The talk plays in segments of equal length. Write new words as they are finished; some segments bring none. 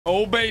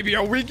Oh baby,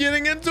 are we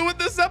getting into it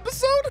this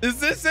episode?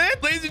 Is this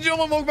it? Ladies and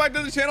gentlemen, welcome back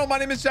to the channel. My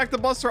name is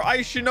JackTheBus, or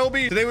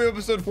ishinobi. Today we have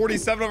episode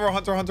 47 of our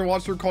Hunter x Hunter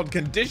watch through called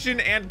Condition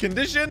and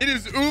Condition. It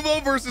is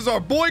Uvo versus our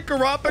boy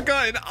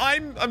Kurapika, and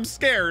I'm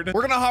scared.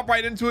 We're gonna hop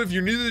right into it. If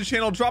you're new to the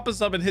channel, drop a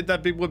sub and hit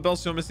that big wood bell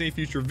so you don't miss any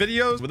future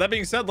videos. With that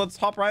being said, let's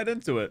hop right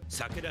into it.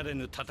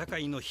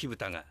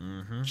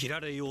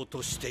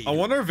 I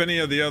wonder if any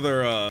of the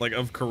other like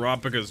of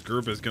Kurapika's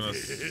group is gonna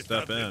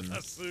step in.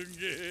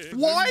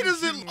 Why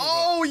does it?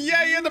 Oh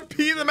yeah, you had to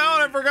pee them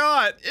out. I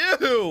forgot.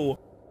 Ew.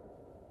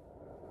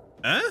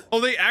 Huh?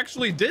 Oh, they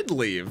actually did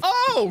leave.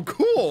 Oh,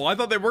 cool. I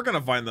thought they were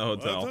gonna find the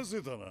hotel.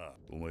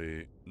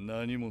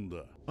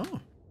 Oh.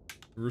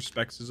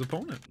 Respects his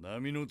opponent. I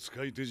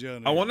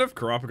wonder if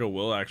Kurapika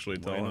will actually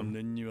tell him.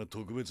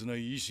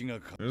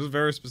 There's a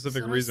very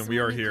specific reason we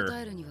are here.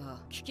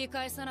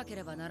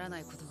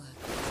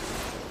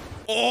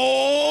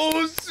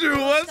 Oh, shoot,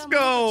 let's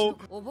go.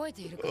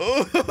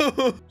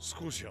 Oh.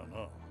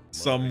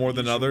 Some more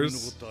than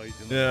others.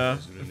 Yeah,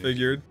 I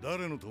figured.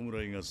 God,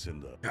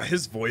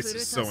 his voice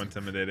is so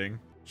intimidating.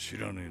 He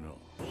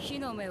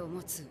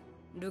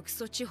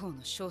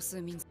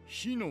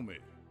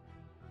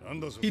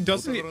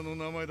doesn't.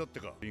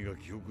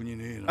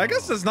 I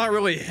guess that's not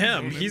really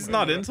him. He's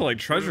not into like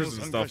treasures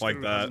and stuff like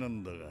that.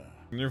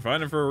 You're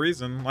fighting for a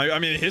reason. I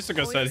mean,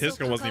 Hisoka said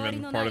Hisoka wasn't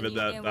even part of it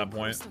at that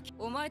point.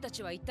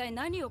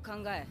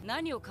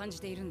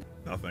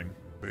 Nothing.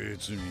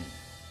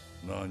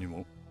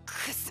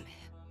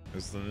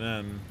 It's an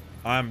end.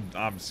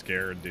 I'm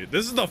scared, dude.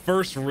 This is the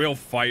first real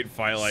fight.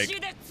 Like,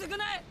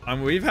 I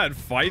mean, we've had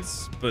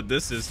fights, but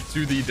this is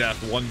to the death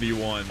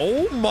 1v1.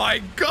 Oh my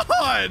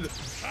god!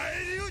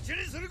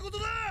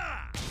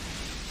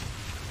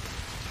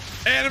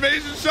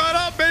 Animation shot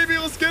up, baby.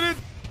 Let's get it.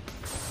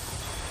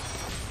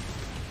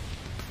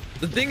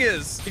 The thing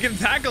is, he can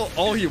tackle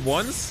all he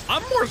wants.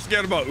 I'm more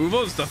scared about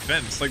Uvo's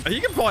defense. Like,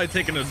 he can probably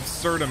take an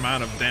absurd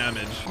amount of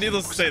damage.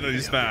 Needless to say that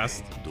he's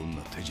fast.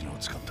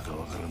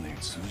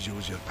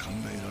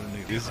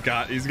 He's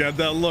got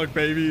that look,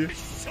 baby.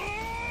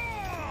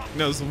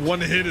 No, this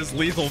one hit is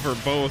lethal for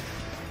both.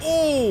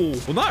 Oh,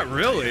 well, not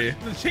really.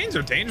 The chains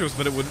are dangerous,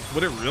 but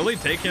would it really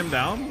take him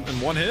down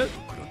in one hit?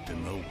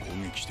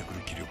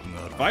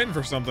 Fighting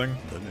for something.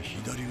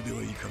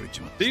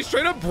 Did he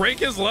straight up break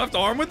his left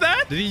arm with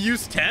that? Did he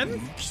use 10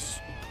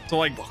 to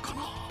like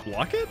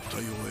block it?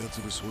 I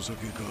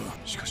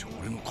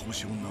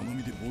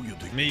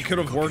mean, he could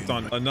have worked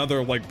on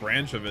another like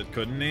branch of it,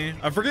 couldn't he?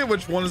 I forget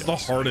which one is the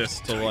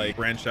hardest to like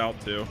branch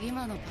out to.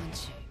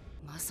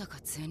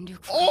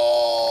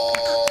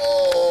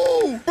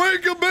 Oh,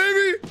 break him,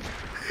 baby.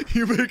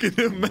 You're making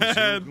him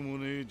mad.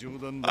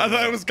 I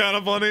thought it was kind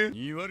of funny.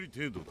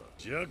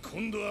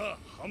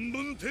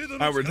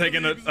 Alright, we're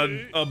taking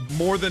a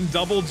more than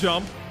double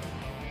jump.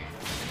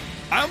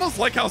 I almost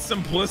like how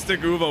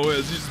simplistic Uvo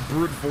is. He's just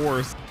brute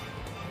force.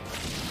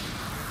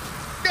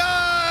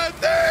 God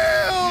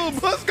damn!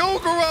 Let's go,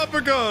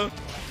 Kurapika!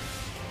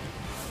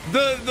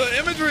 The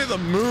imagery of the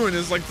moon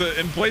is like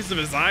in place of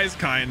his eyes,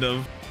 kind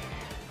of.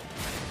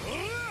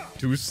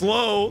 Too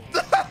slow.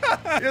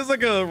 He has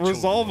like a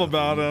resolve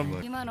about him.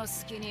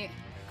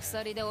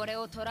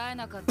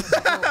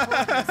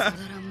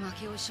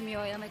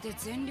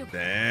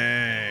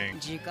 Dang.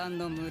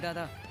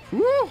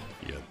 Woo.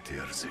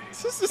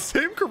 Is this the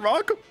same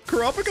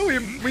Kurapika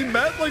we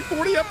met like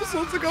 40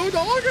 episodes ago,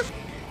 dog?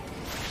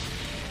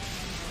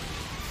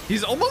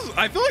 He's almost,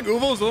 I feel like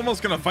Uvo's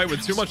almost gonna fight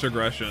with too much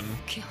aggression.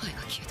 He's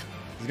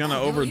gonna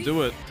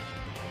overdo it.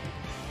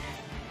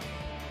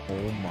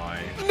 Oh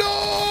my.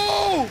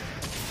 No!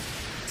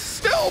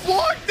 Still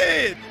blocked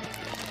it!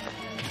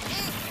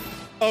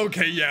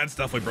 Okay, yeah, it's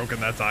definitely broken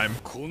that time.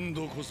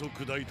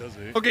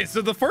 Okay,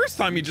 so the first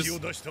time he just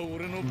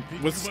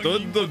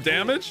withstood the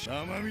damage?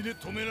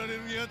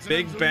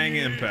 Big bang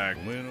impact.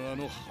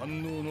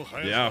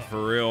 Yeah,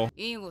 for real.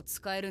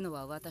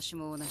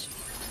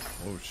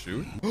 Oh,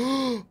 shoot.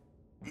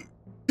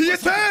 He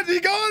attacked! He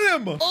got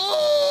him!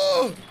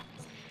 Oh!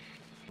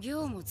 I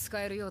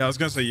was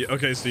gonna say,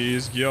 okay, so you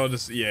use Gyo to,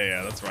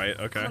 yeah, that's right,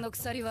 okay.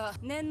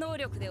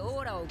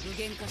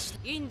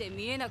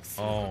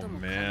 Oh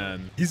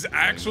man, he's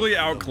actually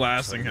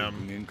outclassing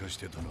him.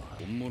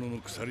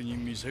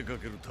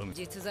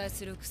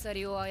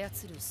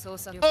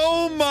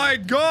 Oh my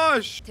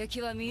gosh!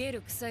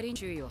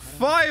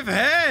 5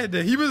 head!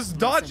 He was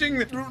dodging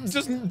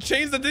just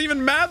chains that didn't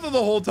even matter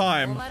the whole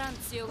time.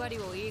 He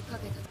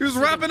was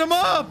wrapping him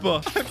up!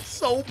 I'm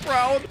so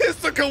proud.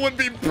 Hisoka would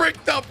be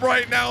bricked up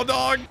right now.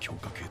 Dog.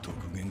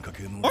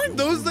 Aren't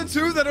those the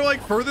two that are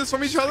like furthest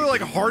from each other,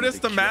 like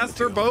hardest to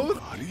master both?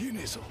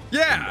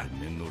 Yeah.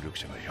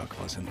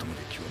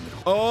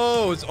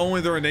 Oh, it's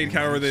only the innate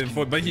counter they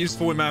didn't, but he's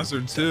fully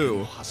mastered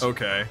too.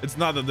 Okay, it's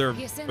not that they're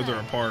further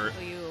apart.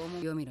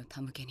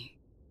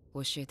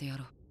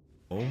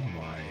 Oh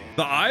my.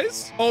 The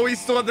eyes? Oh, he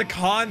still had the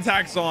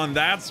contacts on.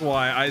 That's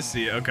why. I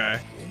see. Okay.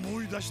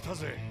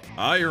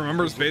 Ah, he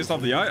remembers based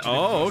off the eye.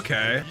 Oh,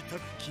 okay.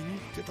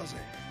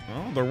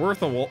 Well, they're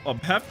worth a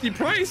hefty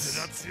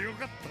price.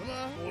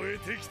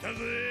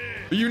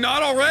 Are you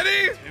not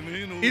already?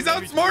 He's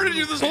outsmarted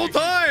you this whole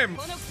time.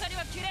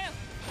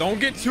 Don't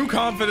get too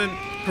confident,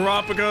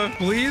 Kurapika.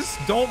 Please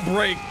don't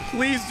break.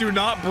 Please do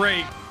not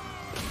break.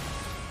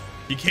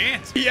 He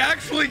can't. He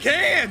actually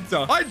can't.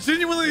 I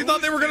genuinely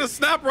thought they were going to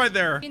snap right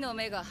there.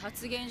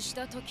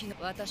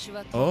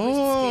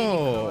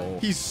 Oh,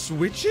 he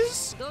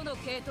switches? What?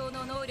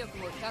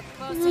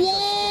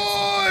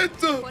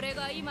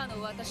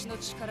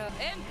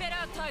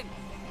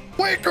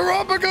 Wait,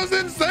 Kurapika's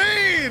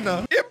insane.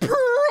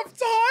 Emperor of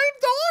Time,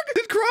 dog?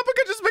 Did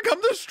Kurapika just become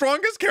the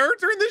strongest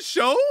character in this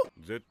show?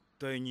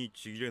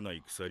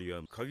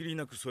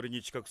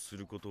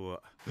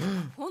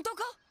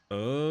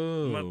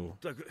 Oh.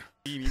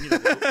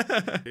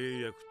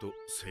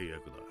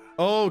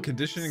 Oh,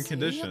 condition and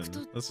condition.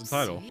 That's the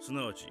title.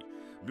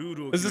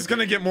 Is this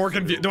gonna get more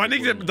confused? Do I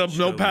need to get the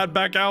notepad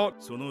back out?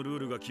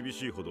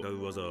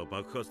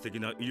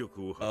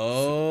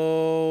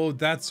 Oh,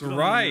 that's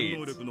right.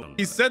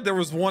 He said there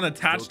was one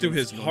attached to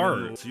his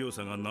heart.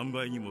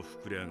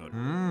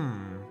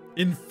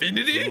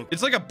 Infinity?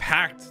 It's like a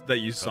pact that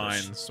you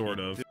sign,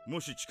 sort of. You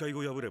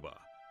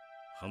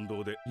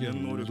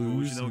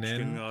lose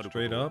Nin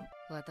straight up?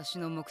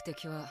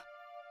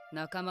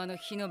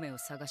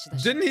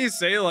 Didn't he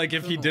say like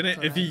if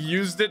he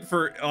used it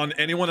on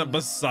anyone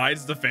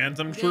besides the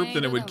Phantom Troop,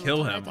 then it would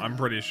kill him? I'm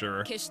pretty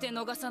sure.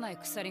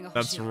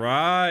 That's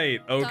right.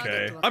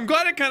 Okay. I'm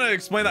glad it kind of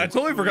explained that. I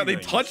totally forgot they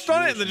touched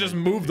on it and then just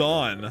moved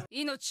on.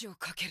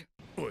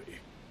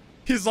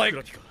 He's like,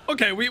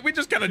 okay, we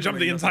just kind of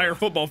jumped the entire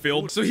football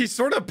field. So he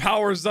sort of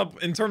powers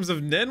up in terms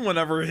of Nin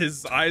whenever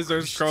his eyes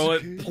are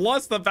scarlet,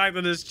 plus the fact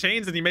that his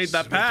chains and he made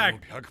that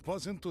pact. I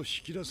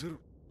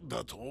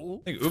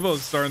think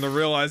Uvo's starting to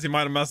realize he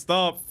might have messed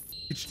up.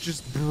 It's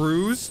just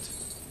bruised.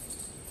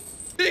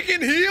 He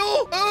can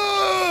heal?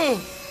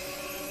 Oh!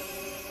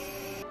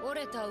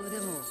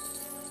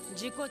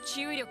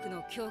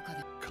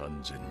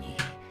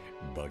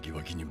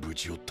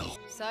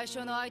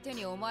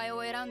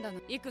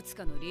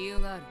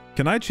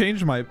 Can I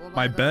change my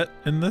bet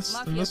in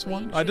this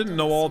one? I didn't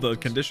know all the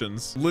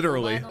conditions.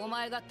 Literally.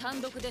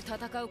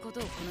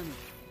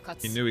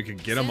 He knew he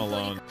could get him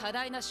alone.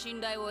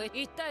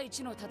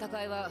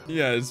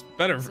 Yeah, it's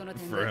better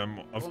for him,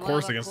 of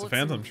course, against the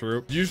Phantom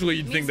Troop. Usually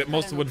you'd think that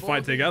most of them would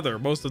fight together.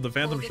 Most of the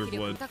Phantom Troop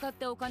would. Oh,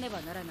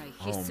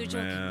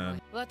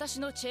 man.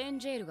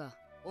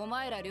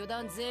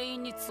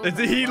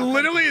 He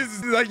literally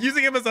is like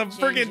using him as a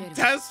freaking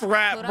test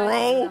rat,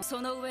 bro.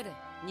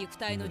 What?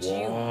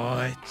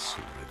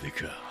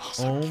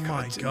 Oh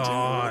my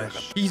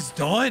gosh. He's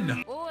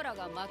done.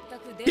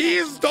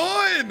 He's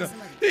done.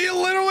 He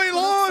literally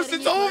lost.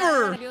 It's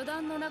over.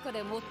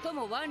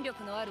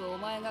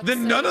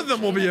 Then none of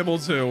them will be able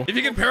to. If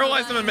you can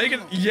paralyze them and make it.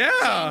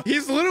 Yeah.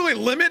 He's literally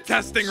limit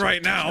testing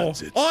right now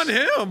on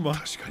him.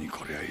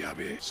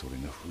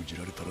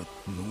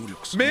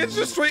 Man's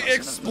just straight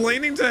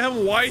explaining to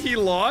him why he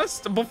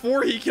lost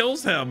before he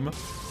kills him.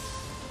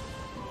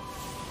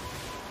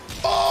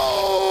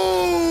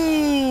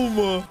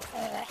 Boom!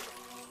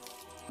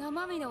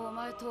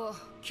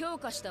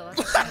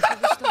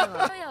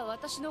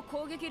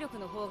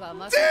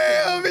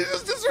 Damn, he's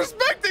just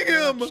disrespecting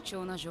him!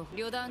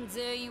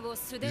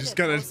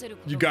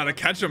 You gotta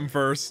catch him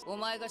first.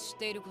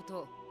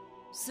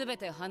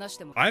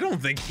 I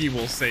don't think he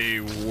will say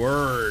a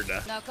word.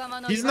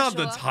 He's not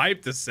the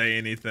type to say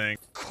anything.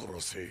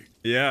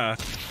 Yeah.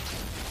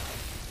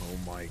 Oh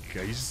my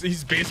god,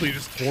 he's basically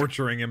just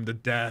torturing him to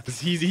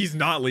death. He's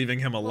not leaving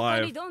him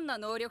alive.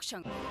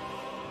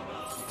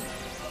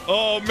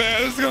 Oh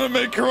man, it's gonna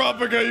make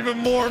Kurapika even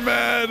more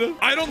mad.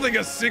 I don't think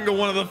a single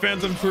one of the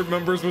Phantom Troop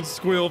members would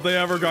squeal if they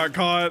ever got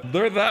caught.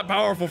 They're that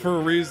powerful for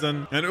a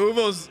reason. And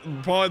Uvo's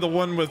probably the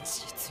one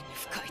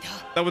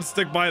that would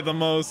stick by it the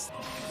most.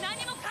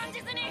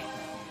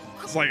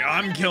 It's like,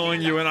 I'm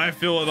killing you and I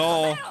feel it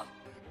all.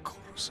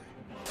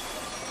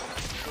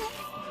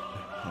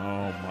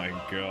 Oh my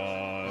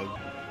god.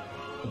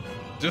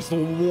 Just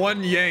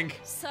one yank.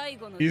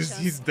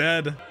 He's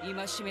dead.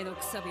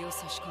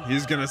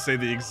 He's gonna say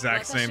the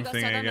exact same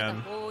thing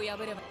again.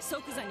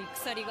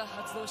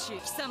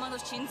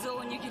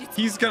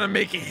 He's gonna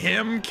make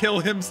him kill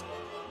him.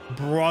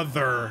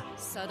 Brother.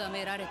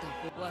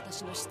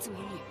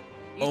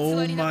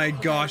 Oh my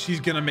gosh,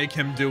 he's gonna make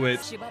him do it.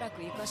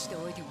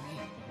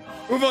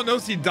 Uvo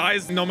knows he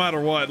dies no matter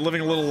what.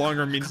 Living a little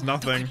longer means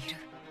nothing.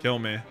 Kill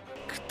me.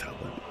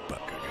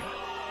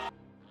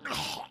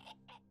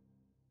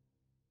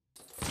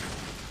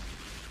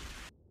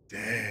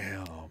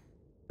 Damn,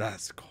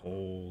 that's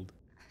cold.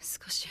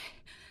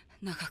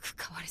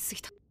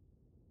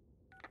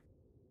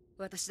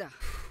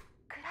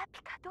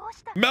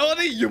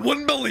 Melody, you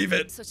wouldn't believe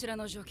it.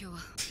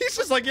 He's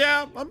just like,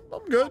 yeah, I'm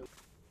good.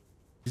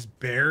 He's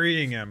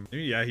burying him.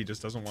 Maybe, yeah, he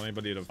just doesn't want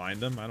anybody to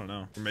find him. I don't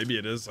know. Or maybe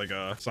it is like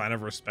a sign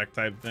of respect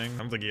type thing. I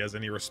don't think he has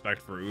any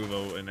respect for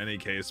Uvo in any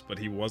case, but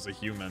he was a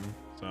human.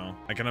 So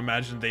I can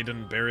imagine they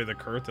didn't bury the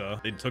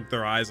Kurta. They took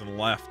their eyes and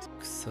left.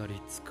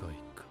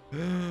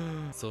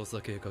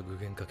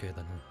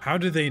 How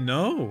do they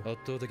know?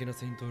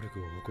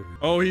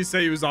 Oh, he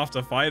said he was off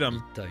to fight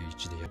him.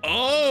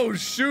 Oh,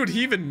 shoot.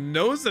 He even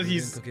knows that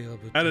he's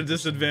at a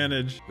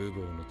disadvantage.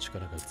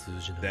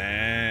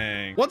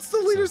 Dang. What's the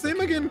leader's name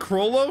again?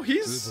 Krollo?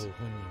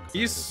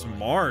 He's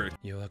smart.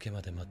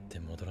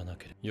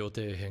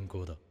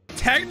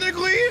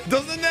 Technically,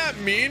 doesn't that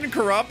mean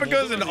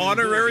Kurapika is an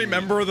honorary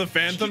member of the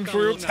Phantom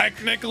Troop?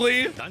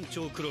 Technically? Because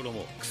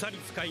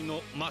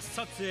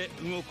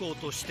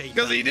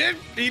he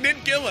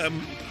didn't kill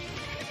him.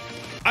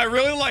 I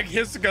really like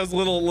Hisoka's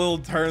little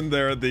turn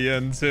there at the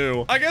end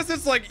too. I guess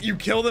it's like you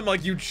kill them,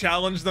 like you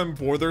challenge them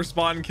for their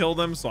spot and kill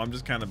them. So I'm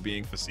just kind of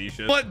being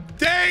facetious. But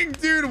dang,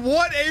 dude,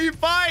 what a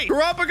fight.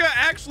 Kurapika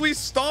actually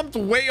stomped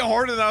way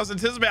harder than I was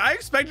anticipating. I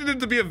expected it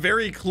to be a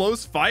very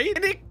close fight,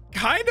 and it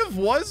kind of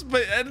was,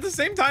 but at the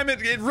same time, it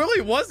really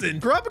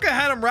wasn't. Kurapika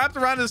had him wrapped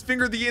around his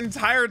finger the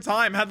entire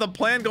time, had the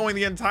plan going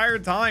the entire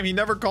time. He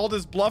never called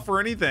his bluff or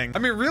anything. I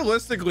mean,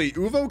 realistically,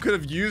 Uvo could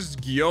have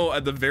used Gyo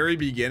at the very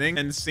beginning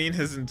and seen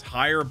his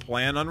entire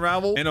plan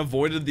unravel and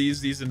avoided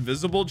these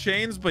invisible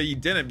chains, but he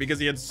didn't because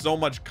he had so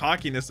much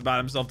cockiness about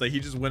himself that he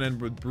just went in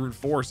with brute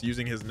force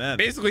using his men.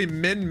 Basically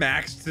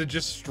min-maxed to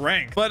just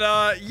strength. But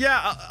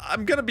yeah,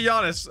 I'm gonna be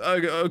honest,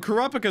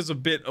 Kurapika's a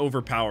bit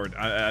overpowered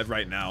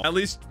right now, at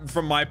least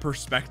from my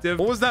perspective.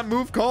 What was that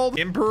move called?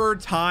 Emperor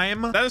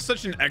Time? That is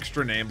such an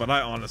extra name, but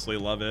I honestly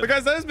love it. But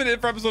guys, that has been it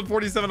for episode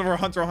 47 of our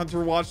Hunter x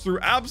Hunter watch through.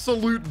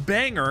 Absolute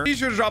banger. Be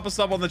sure to drop a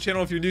sub on the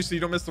channel if you're new so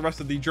you don't miss the rest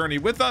of the journey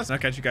with us. And I'll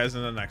catch you guys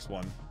in the next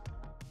one.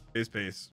 Peace.